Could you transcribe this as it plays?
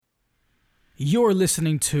You're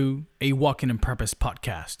listening to a Walking in Purpose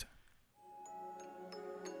podcast.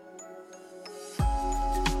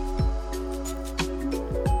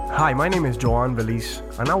 Hi, my name is Joan Veliz,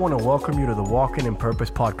 and I want to welcome you to the Walking in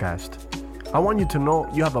Purpose podcast. I want you to know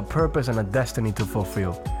you have a purpose and a destiny to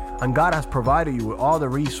fulfill, and God has provided you with all the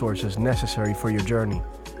resources necessary for your journey.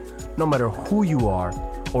 No matter who you are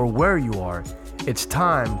or where you are, it's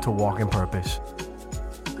time to walk in purpose.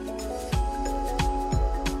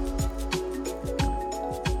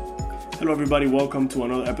 Hello everybody, welcome to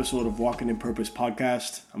another episode of Walking in Purpose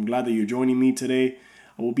podcast. I'm glad that you're joining me today.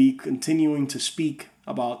 I will be continuing to speak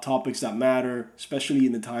about topics that matter, especially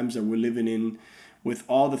in the times that we're living in, with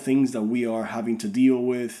all the things that we are having to deal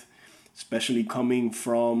with, especially coming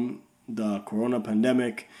from the corona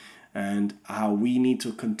pandemic, and how we need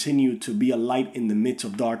to continue to be a light in the midst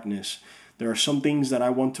of darkness. There are some things that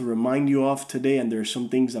I want to remind you of today, and there are some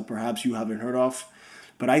things that perhaps you haven't heard of.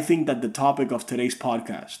 But I think that the topic of today's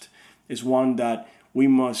podcast is one that we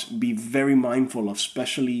must be very mindful of,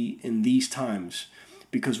 especially in these times,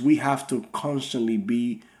 because we have to constantly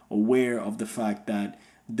be aware of the fact that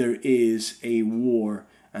there is a war,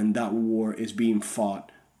 and that war is being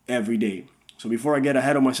fought every day. So before I get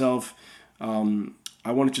ahead of myself, I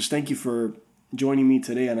want to just thank you for joining me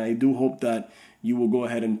today, and I do hope that you will go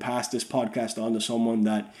ahead and pass this podcast on to someone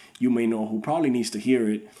that you may know who probably needs to hear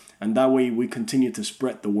it, and that way we continue to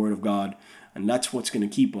spread the word of God, and that's what's going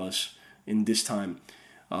to keep us in this time.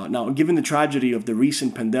 Now, given the tragedy of the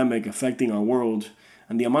recent pandemic affecting our world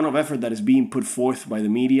and the amount of effort that is being put forth by the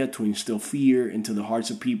media to instill fear into the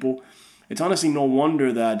hearts of people, it's honestly no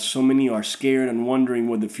wonder that so many are scared and wondering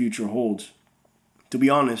what the future holds. To be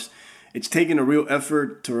honest, it's taken a real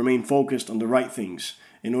effort to remain focused on the right things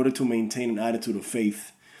in order to maintain an attitude of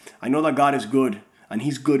faith. I know that God is good, and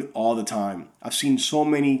He's good all the time. I've seen so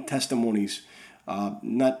many testimonies,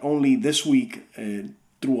 not only this week,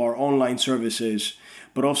 through our online services,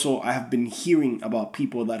 but also I have been hearing about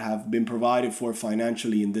people that have been provided for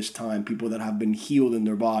financially in this time, people that have been healed in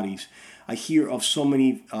their bodies. I hear of so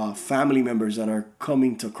many family members that are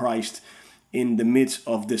coming to Christ in the midst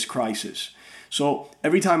of this crisis. So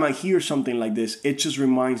every time I hear something like this, it just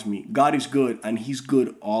reminds me God is good, and He's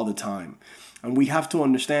good all the time. And we have to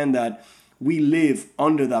understand that we live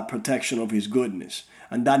under that protection of His goodness.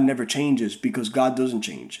 And that never changes, because God doesn't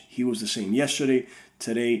change. He was the same yesterday,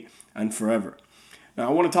 today, and forever. Now,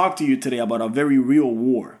 I want to talk to you today about a very real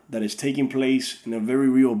war that is taking place in a very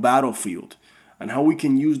real battlefield, and how we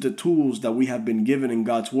can use the tools that we have been given in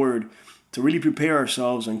God's Word to really prepare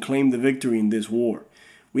ourselves and claim the victory in this war.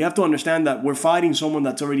 We have to understand that we're fighting someone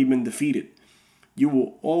that's already been defeated. You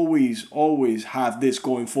will always have this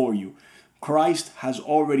going for you. Christ has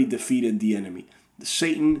already defeated the enemy.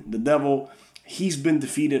 Satan, the devil, he's been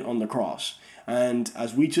defeated on the cross. And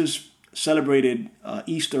as we just celebrated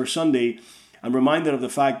Easter Sunday, I'm reminded of the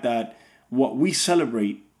fact that what we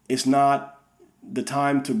celebrate is not the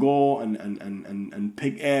time to go and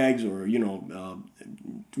pick eggs, or,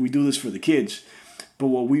 we do this for the kids. But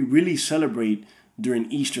what we really celebrate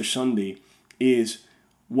during Easter Sunday is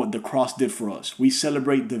what the cross did for us. We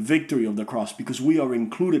celebrate the victory of the cross because we are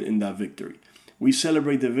included in that victory. We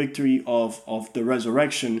celebrate the victory of the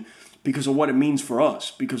resurrection because of what it means for us,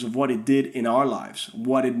 because of what it did in our lives,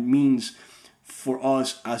 what it means for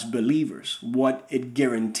us as believers, what it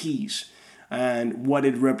guarantees, and what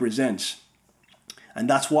it represents. And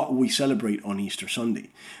that's what we celebrate on Easter Sunday.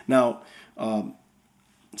 Now,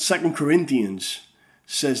 2 Corinthians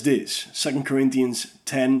says this, 2 Corinthians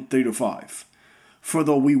 10:3-5. For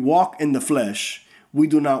though we walk in the flesh, we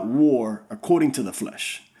do not war according to the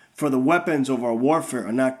flesh. For the weapons of our warfare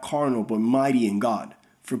are not carnal, but mighty in God,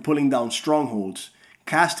 for pulling down strongholds,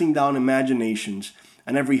 casting down imaginations,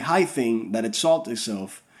 and every high thing that exalts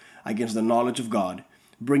itself against the knowledge of God,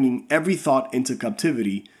 bringing every thought into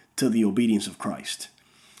captivity to the obedience of Christ.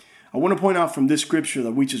 I want to point out from this scripture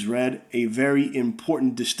that we just read a very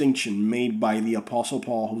important distinction made by the Apostle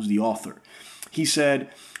Paul, who's the author. He said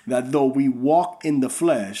that though we walk in the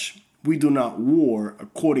flesh, we do not war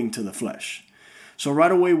according to the flesh. So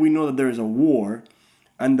right away we know that there is a war,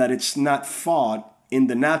 and that it's not fought in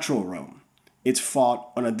the natural realm. It's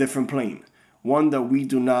fought on a different plane, one that we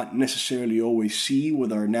do not necessarily always see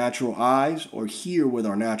with our natural eyes or hear with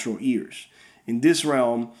our natural ears. In this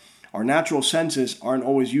realm, our natural senses aren't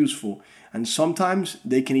always useful, and sometimes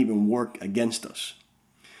they can even work against us.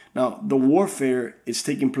 Now, the warfare is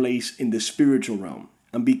taking place in the spiritual realm,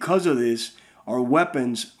 and because of this, our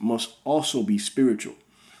weapons must also be spiritual.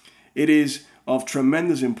 It is of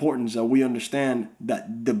tremendous importance that we understand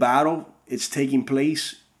that the battle is taking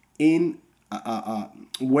place in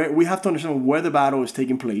where we have to understand where the battle is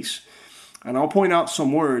taking place, And I'll point out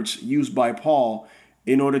some words used by Paul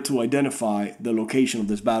in order to identify the location of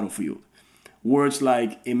this battlefield. Words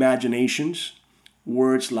like imaginations,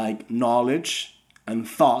 words like knowledge and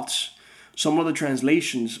thoughts. Some other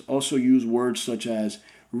translations also use words such as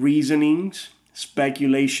reasonings,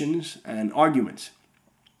 speculations, and arguments.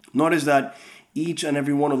 Notice that each and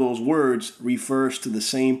every one of those words refers to the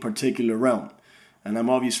same particular realm. And I'm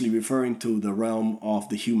obviously referring to the realm of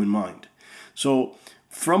the human mind. So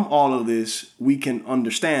from all of this, we can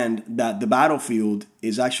understand that the battlefield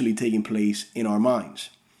is actually taking place in our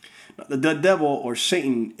minds. The devil or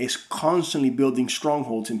Satan is constantly building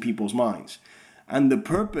strongholds in people's minds. And the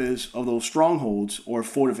purpose of those strongholds or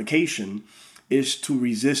fortification is to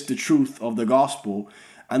resist the truth of the gospel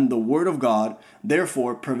and the word of God,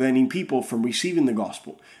 therefore preventing people from receiving the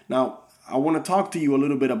gospel. Now, I want to talk to you a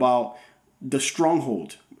little bit about the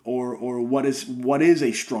stronghold or what is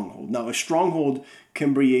a stronghold. Now, a stronghold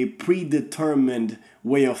can be a predetermined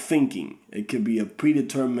way of thinking. It could be a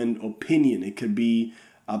predetermined opinion. It could be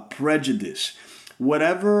a prejudice.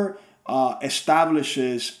 Whatever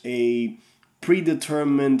establishes a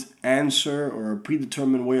predetermined answer or a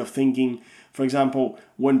predetermined way of thinking. For example,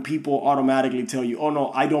 when people automatically tell you, oh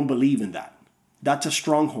no, I don't believe in that. That's a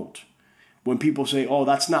stronghold. When people say, oh,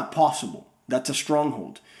 that's not possible. That's a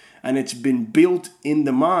stronghold. And it's been built in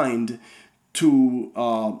the mind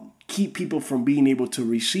to keep people from being able to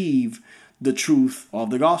receive the truth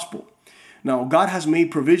of the gospel. Now, God has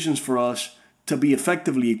made provisions for us to be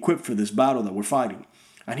effectively equipped for this battle that we're fighting.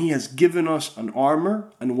 And He has given us an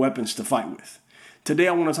armor and weapons to fight with. Today,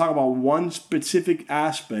 I want to talk about one specific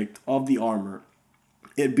aspect of the armor,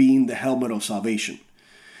 it being the helmet of salvation.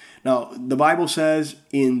 Now, the Bible says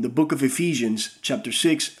in the book of Ephesians, chapter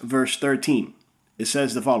 6, verse 13, it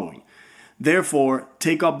says the following: "Therefore,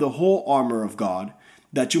 take up the whole armor of God,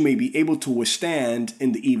 that you may be able to withstand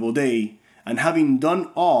in the evil day, and having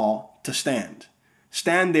done all, to stand.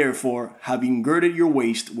 Stand therefore, having girded your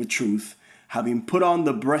waist with truth, having put on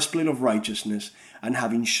the breastplate of righteousness, and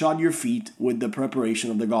having shod your feet with the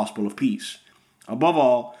preparation of the gospel of peace. Above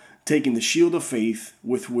all, taking the shield of faith,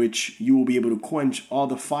 with which you will be able to quench all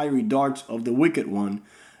the fiery darts of the wicked one,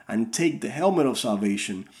 and take the helmet of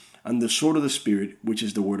salvation and the sword of the Spirit, which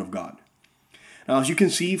is the word of God." Now, as you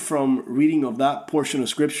can see from reading of that portion of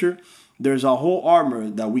scripture, there's a whole armor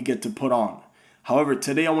that we get to put on. However,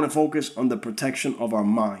 today I want to focus on the protection of our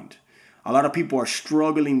mind. A lot of people are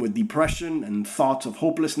struggling with depression and thoughts of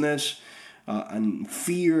hopelessness and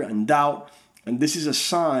fear and doubt. And this is a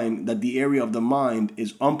sign that the area of the mind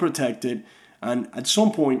is unprotected, and at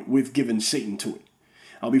some point we've given Satan to it.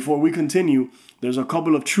 Now, before we continue, there's a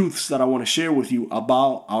couple of truths that I want to share with you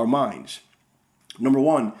about our minds. Number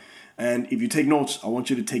one, and if you take notes, I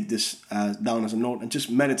want you to take this down as a note and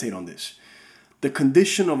just meditate on this. The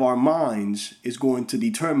condition of our minds is going to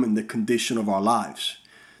determine the condition of our lives.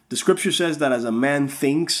 The scripture says that as a man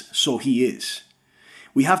thinks, so he is.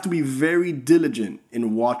 We have to be very diligent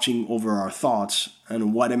in watching over our thoughts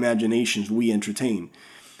and what imaginations we entertain,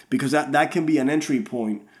 because that can be an entry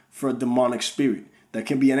point for a demonic spirit. That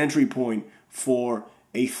can be an entry point for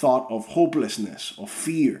a thought of hopelessness, of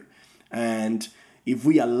fear. And if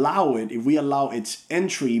we allow its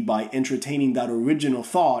entry by entertaining that original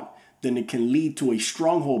thought, then it can lead to a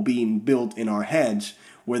stronghold being built in our heads,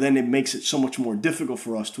 where then it makes it so much more difficult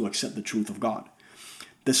for us to accept the truth of God.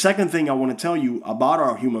 The second thing I want to tell you about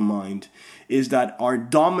our human mind is that our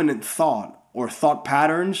dominant thought or thought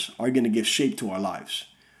patterns are going to give shape to our lives.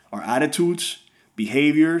 Our attitudes,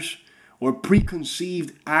 behaviors, or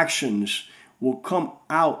preconceived actions will come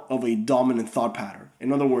out of a dominant thought pattern.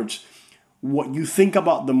 In other words, what you think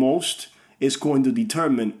about the most is going to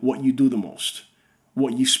determine what you do the most,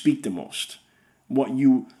 what you speak the most, what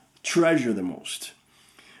you treasure the most.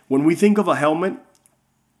 When we think of a helmet,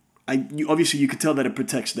 obviously you could tell that it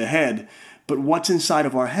protects the head, but what's inside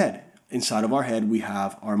of our head? Inside of our head, we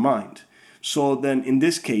have our mind. So then in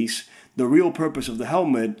this case, the real purpose of the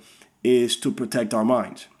helmet is to protect our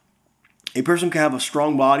mind. A person can have a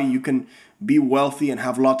strong body, you can be wealthy and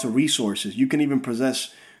have lots of resources, you can even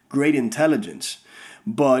possess great intelligence.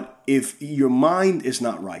 But if your mind is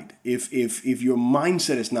not right, if your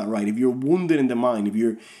mindset is not right, if you're wounded in the mind, if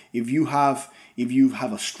you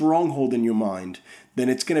have a stronghold in your mind, then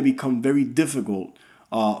it's going to become very difficult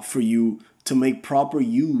for you to make proper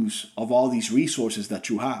use of all these resources that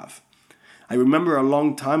you have. I remember a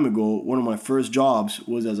long time ago, one of my first jobs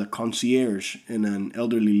was as a concierge in an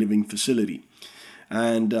elderly living facility.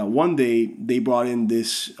 And one day they brought in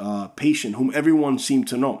this patient whom everyone seemed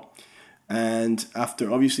to know. And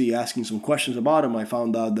after obviously asking some questions about him, I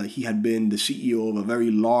found out that he had been the CEO of a very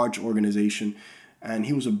large organization and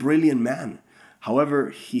he was a brilliant man. However,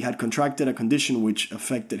 he had contracted a condition which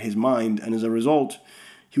affected his mind, and as a result,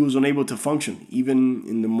 he was unable to function, even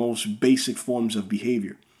in the most basic forms of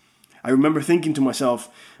behavior. I remember thinking to myself,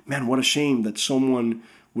 man, what a shame that someone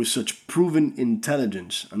with such proven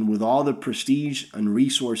intelligence and with all the prestige and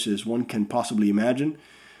resources one can possibly imagine,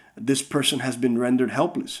 this person has been rendered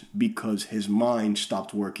helpless because his mind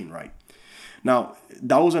stopped working right. Now,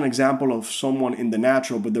 that was an example of someone in the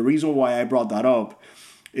natural, but the reason why I brought that up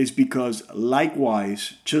is because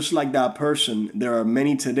likewise, just like that person, there are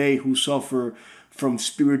many today who suffer from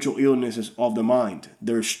spiritual illnesses of the mind.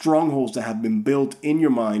 There are strongholds that have been built in your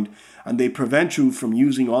mind, and they prevent you from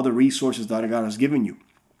using all the resources that God has given you.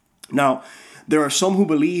 Now, there are some who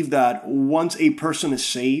believe that once a person is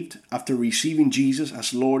saved after receiving Jesus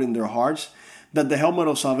as Lord in their hearts, that the helmet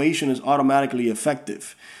of salvation is automatically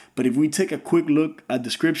effective. But if we take a quick look at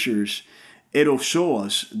the scriptures, it'll show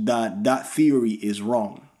us that that theory is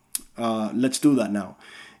wrong. Let's do that now.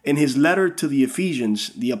 In his letter to the Ephesians,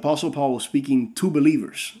 the Apostle Paul was speaking to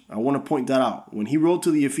believers. I want to point that out. When he wrote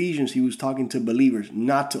to the Ephesians, he was talking to believers,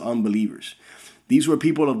 not to unbelievers. These were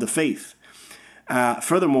people of the faith.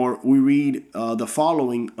 Furthermore, we read the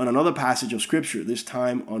following on another passage of Scripture, this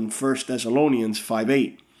time on 1 Thessalonians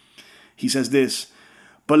 5:8. He says this,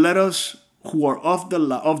 "But let us who are of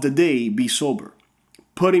the day be sober,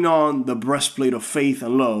 putting on the breastplate of faith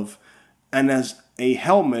and love, and as a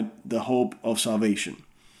helmet, the hope of salvation."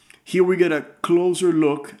 Here we get a closer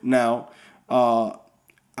look now at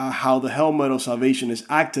how the helmet of salvation is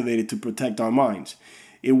activated to protect our minds.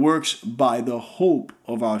 It works by the hope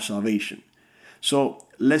of our salvation. So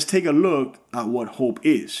let's take a look at what hope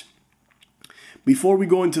is. Before we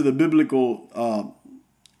go into the biblical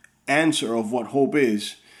answer of what hope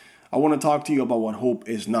is, I want to talk to you about what hope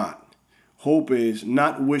is not. Hope is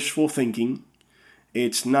not wishful thinking.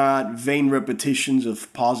 It's not vain repetitions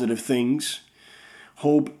of positive things.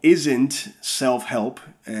 Hope isn't self-help,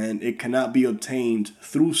 and it cannot be obtained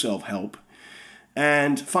through self-help.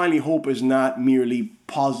 And finally, hope is not merely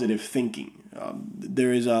positive thinking.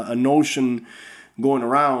 There is a notion going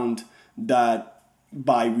around that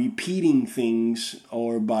by repeating things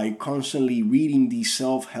or by constantly reading these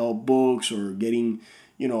self-help books or getting,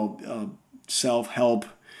 self-help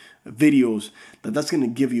videos, that's going to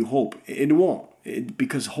give you hope. It won't,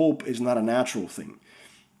 because hope is not a natural thing.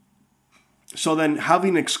 So then,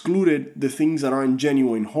 having excluded the things that aren't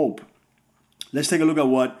genuine hope, let's take a look at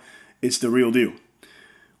what is the real deal.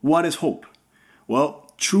 What is hope?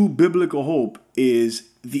 Well, true biblical hope is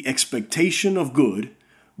the expectation of good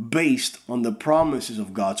based on the promises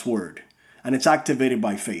of God's word, and it's activated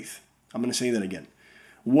by faith. I'm going to say that again.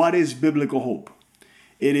 What is biblical hope?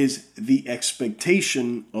 It is the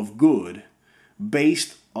expectation of good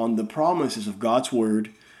based on the promises of God's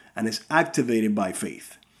word, and is activated by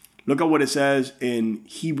faith. Look at what it says in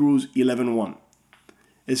Hebrews 11:1.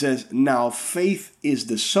 It says, "Now faith is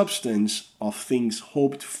the substance of things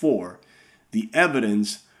hoped for, the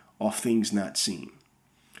evidence of things not seen."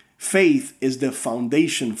 Faith is the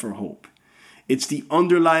foundation for hope. It's the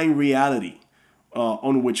underlying reality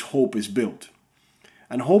on which hope is built.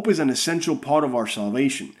 And hope is an essential part of our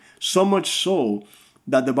salvation, so much so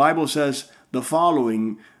that the Bible says the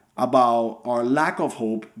following about our lack of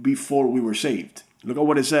hope before we were saved. Look at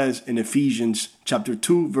what it says in Ephesians chapter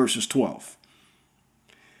 2, verses 12.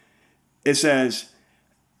 It says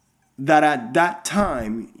that at that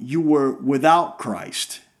time you were without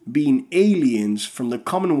Christ, being aliens from the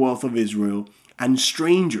commonwealth of Israel and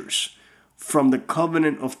strangers from the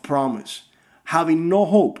covenant of promise, having no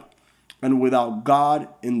hope and without God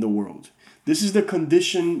in the world. This is the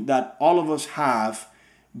condition that all of us have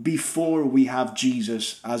before we have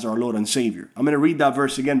Jesus as our Lord and Savior. I'm going to read that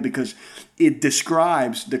verse again because it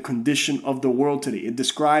describes the condition of the world today. It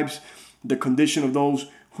describes the condition of those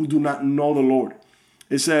who do not know the Lord.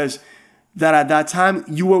 It says that at that time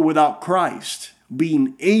you were without Christ,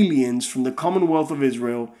 being aliens from the commonwealth of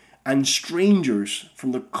Israel and strangers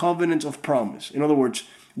from the covenant of promise. In other words,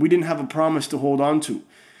 we didn't have a promise to hold on to,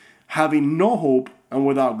 having no hope and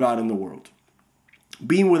without God in the world.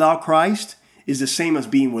 Being without Christ is the same as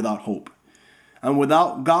being without hope. And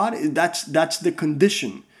without God, that's the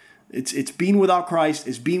condition. It's being without Christ,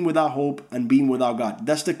 it's being without hope, and being without God.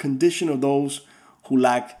 That's the condition of those who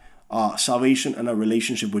lack salvation and a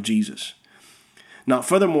relationship with Jesus. Now,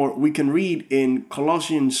 furthermore, we can read in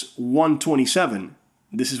Colossians 1:27,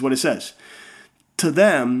 this is what it says. "To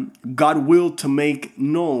them, God willed to make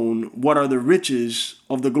known what are the riches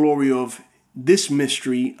of the glory of this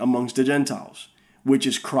mystery amongst the Gentiles, which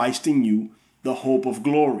is Christ in you, the hope of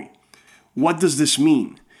glory." What does this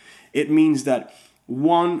mean? It means that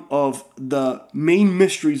one of the main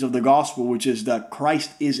mysteries of the gospel, which is that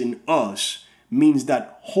Christ is in us, means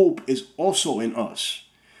that hope is also in us.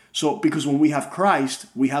 So, because when we have Christ,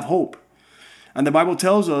 we have hope. And the Bible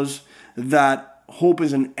tells us that hope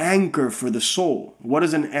is an anchor for the soul. What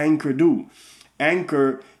does an anchor do?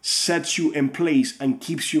 Anchor sets you in place and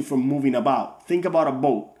keeps you from moving about. Think about a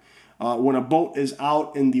boat. When a boat is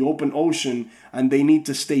out in the open ocean and they need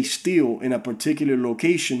to stay still in a particular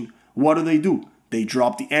location, what do? They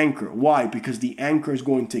drop the anchor. Why? Because the anchor is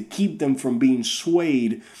going to keep them from being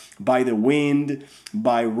swayed by the wind,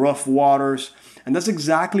 by rough waters. And that's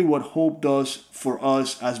exactly what hope does for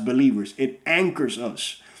us as believers. It anchors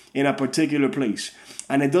us in a particular place.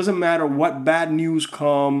 And it doesn't matter what bad news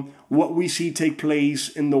come, what we see take place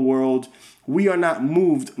in the world. We are not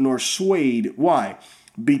moved nor swayed. Why?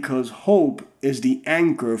 Because hope is the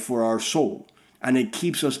anchor for our soul. And it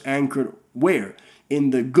keeps us anchored where? In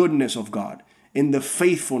the goodness of God, in the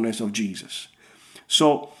faithfulness of Jesus.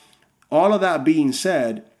 So, all of that being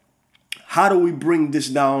said, how do we bring this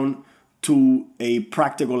down to a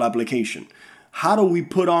practical application? How do we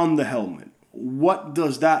put on the helmet? What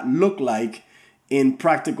does that look like in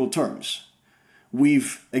practical terms?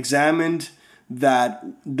 We've examined that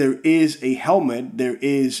there is a helmet, there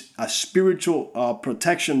is a spiritual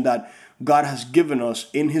protection that God has given us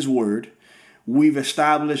in His Word. We've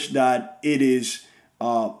established that it is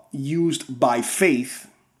used by faith,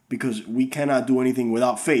 because we cannot do anything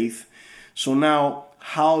without faith. So now,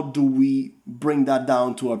 how do we bring that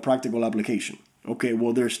down to a practical application? Okay,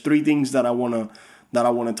 well, there's three things that I want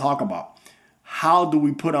to talk about. How do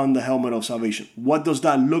we put on the helmet of salvation? What does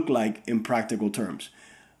that look like in practical terms?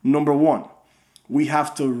 Number one, we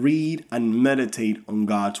have to read and meditate on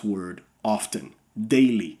God's word often,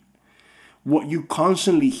 daily. What you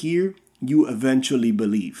constantly hear, you eventually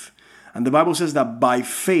believe. And the Bible says that by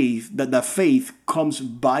faith, that faith comes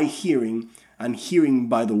by hearing, and hearing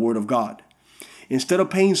by the word of God. Instead of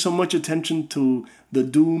paying so much attention to the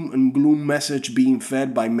doom and gloom message being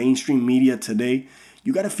fed by mainstream media today,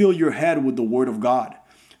 you got to fill your head with the word of God.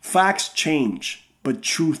 Facts change, but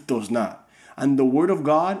truth does not. And the word of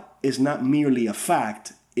God is not merely a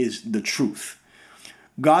fact, is the truth.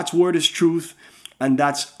 God's word is truth, and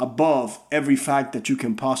that's above every fact that you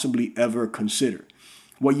can possibly ever consider.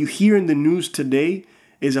 What you hear in the news today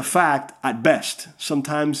is a fact at best.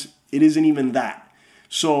 Sometimes it isn't even that.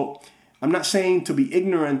 So I'm not saying to be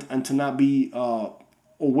ignorant and to not be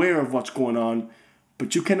aware of what's going on,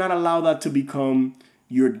 but you cannot allow that to become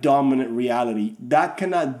your dominant reality. That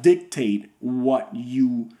cannot dictate what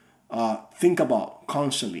you think about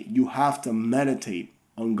constantly. You have to meditate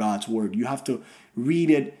on God's word. You have to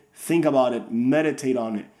read it, think about it, meditate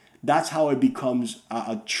on it. That's how it becomes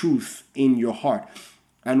a truth in your heart.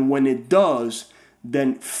 And when it does,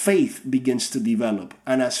 then faith begins to develop.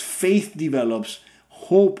 And as faith develops,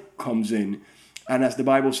 hope comes in. And as the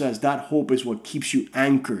Bible says, that hope is what keeps you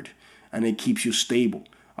anchored and it keeps you stable.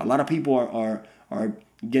 A lot of people are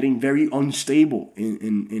getting very unstable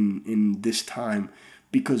in this time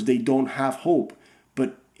because they don't have hope.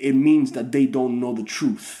 But it means that they don't know the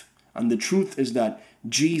truth. And the truth is that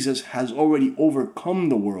Jesus has already overcome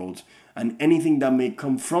the world, and anything that may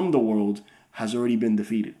come from the world has already been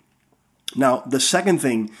defeated. Now, the second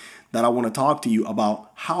thing that I want to talk to you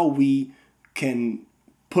about, how we can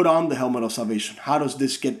put on the helmet of salvation. How does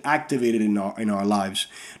this get activated in our lives?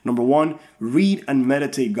 Number one, read and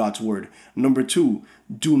meditate God's word. Number two,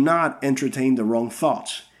 do not entertain the wrong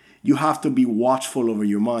thoughts. You have to be watchful over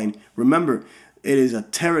your mind. Remember, it is a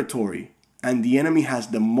territory, and the enemy has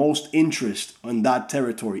the most interest on that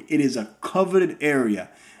territory. It is a coveted area,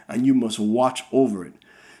 and you must watch over it.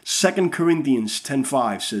 2 Corinthians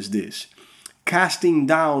 10:5 says this: casting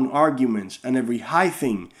down arguments and every high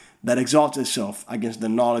thing that exalts itself against the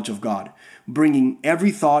knowledge of God, bringing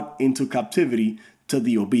every thought into captivity to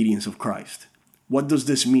the obedience of Christ. What does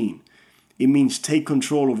this mean? It means take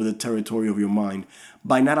control over the territory of your mind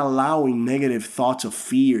by not allowing negative thoughts of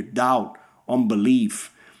fear, doubt,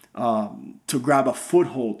 unbelief to grab a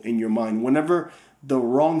foothold in your mind. Whenever the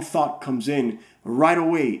wrong thought comes in, right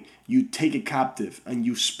away you take it captive and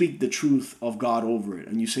you speak the truth of God over it.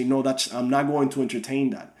 And you say, no, I'm not going to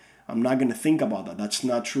entertain that. I'm not going to think about that. That's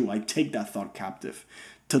not true. I take that thought captive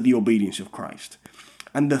to the obedience of Christ.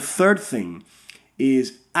 And the third thing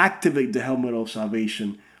is activate the helmet of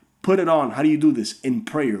salvation. Put it on. How do you do this? In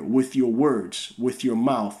prayer, with your words, with your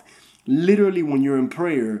mouth. Literally, when you're in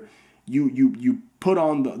prayer, you put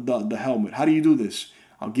on the helmet. How do you do this?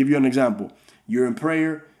 I'll give you an example. You're in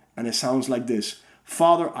prayer and it sounds like this: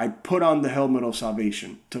 Father, I put on the helmet of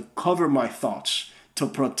salvation to cover my thoughts, to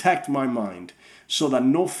protect my mind, so that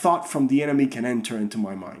no thought from the enemy can enter into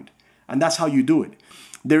my mind. And that's how you do it.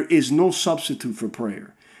 There is no substitute for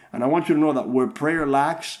prayer. And I want you to know that where prayer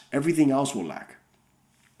lacks, everything else will lack.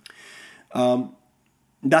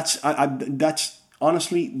 That's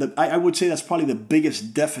honestly, I would say that's probably the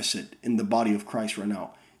biggest deficit in the body of Christ right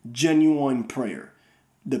now. Genuine prayer.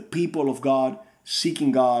 The people of God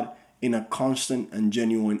seeking God in a constant and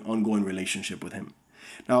genuine ongoing relationship with Him.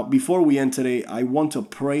 Now, before we end today, I want to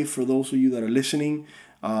pray for those of you that are listening.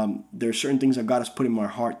 There are certain things that God has put in my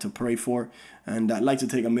heart to pray for, and I'd like to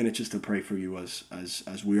take a minute just to pray for you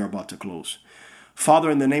as we are about to close.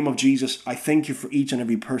 Father, in the name of Jesus, I thank you for each and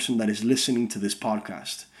every person that is listening to this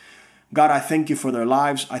podcast. God, I thank you for their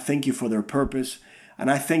lives. I thank you for their purpose.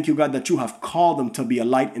 And I thank you, God, that you have called them to be a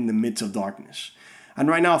light in the midst of darkness. And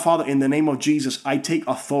right now, Father, in the name of Jesus, I take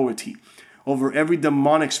authority over every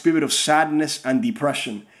demonic spirit of sadness and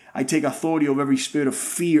depression. I take authority over every spirit of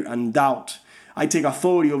fear and doubt. I take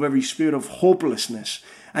authority over every spirit of hopelessness.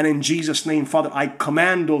 And in Jesus' name, Father, I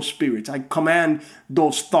command those spirits. I command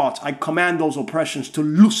those thoughts. I command those oppressions to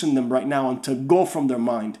loosen them right now and to go from their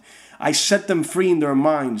mind. I set them free in their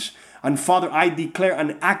minds. And Father, I declare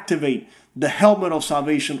and activate the helmet of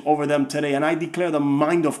salvation over them today. And I declare the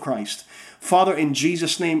mind of Christ. Father, in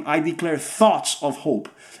Jesus' name, I declare thoughts of hope.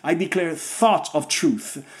 I declare thoughts of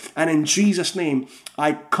truth. And in Jesus' name,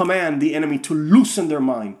 I command the enemy to loosen their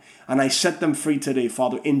mind. And I set them free today,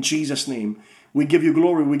 Father, in Jesus' name. We give you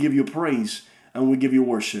glory, we give you praise, and we give you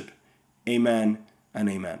worship. Amen and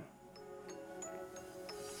amen.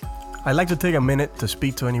 I'd like to take a minute to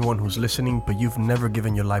speak to anyone who's listening, but you've never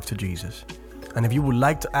given your life to Jesus. And if you would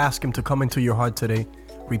like to ask Him to come into your heart today,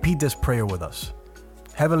 repeat this prayer with us.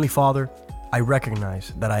 Heavenly Father, I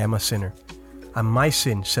recognize that I am a sinner, and my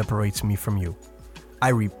sin separates me from you. I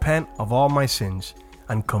repent of all my sins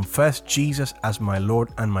and confess Jesus as my Lord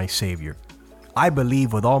and my Savior. I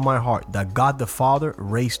believe with all my heart that God the Father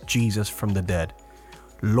raised Jesus from the dead.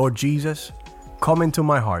 Lord Jesus, come into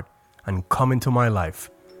my heart and come into my life.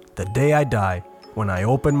 The day I die, when I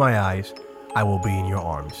open my eyes, I will be in your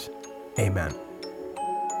arms. Amen.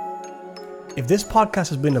 If this podcast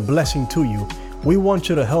has been a blessing to you, we want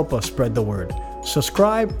you to help us spread the word.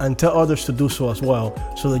 Subscribe and tell others to do so as well,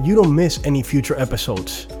 so that you don't miss any future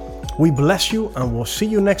episodes. We bless you, and we'll see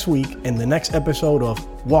you next week in the next episode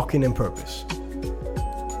of Walking in Purpose.